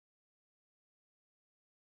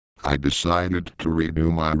I decided to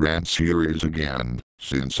redo my rant series again,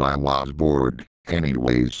 since I was bored.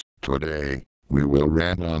 Anyways, today, we will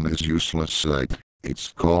rant on this useless site.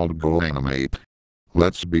 It's called GoAnimate.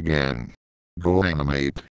 Let's begin.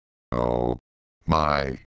 GoAnimate. Oh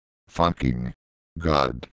my fucking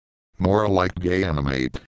god. More like gay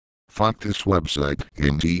animate. Fuck this website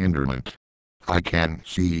in the internet. I can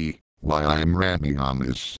see why I'm ranting on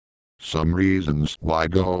this. Some reasons why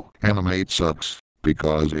GoAnimate sucks.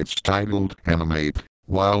 Because it's titled Animate,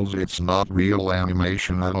 whilst it's not real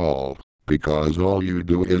animation at all. Because all you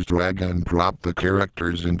do is drag and drop the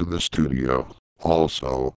characters into the studio.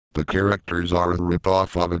 Also, the characters are a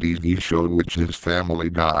ripoff of a TV show which is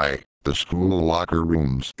Family Guy. The school locker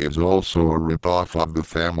rooms is also a ripoff of the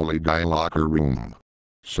Family Guy locker room.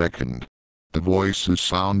 Second, the voices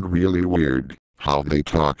sound really weird, how they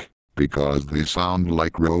talk, because they sound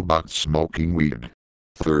like robots smoking weed.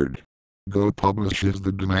 Third, Go publishes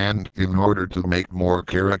the demand in order to make more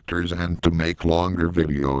characters and to make longer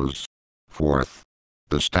videos. Fourth,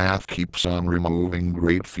 the staff keeps on removing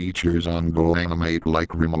great features on GoAnimate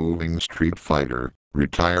like removing Street Fighter,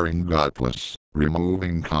 retiring Godless,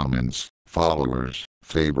 removing comments, followers,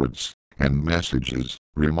 favorites, and messages,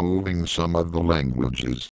 removing some of the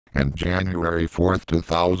languages, and January 4th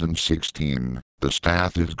 2016, the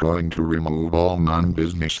staff is going to remove all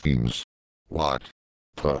non-business themes. What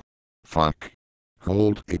the fuck?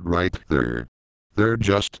 Hold it right there. They're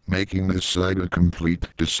just making this site a complete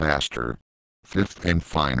disaster. Fifth and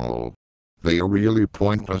final. They are really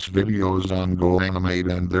pointless videos on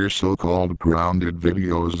GoAnimate and they're so-called grounded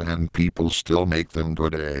videos and people still make them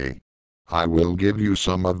today. I will give you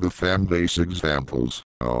some of the fanbase examples.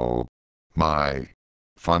 Oh my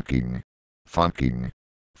fucking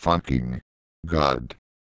god.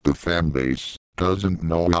 The fanbase doesn't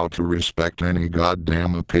know how to respect any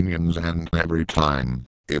goddamn opinions, and every time,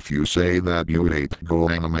 if you say that you hate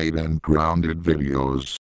GoAnimate and grounded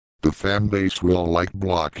videos, the fanbase will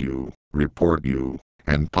block you, report you,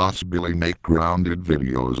 and possibly make grounded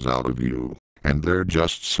videos out of you, and they're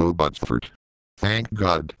just so butthurt. Thank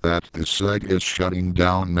God that this site is shutting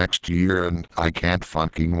down next year and I can't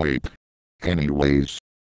fucking wait. Anyways,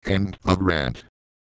 end of rant.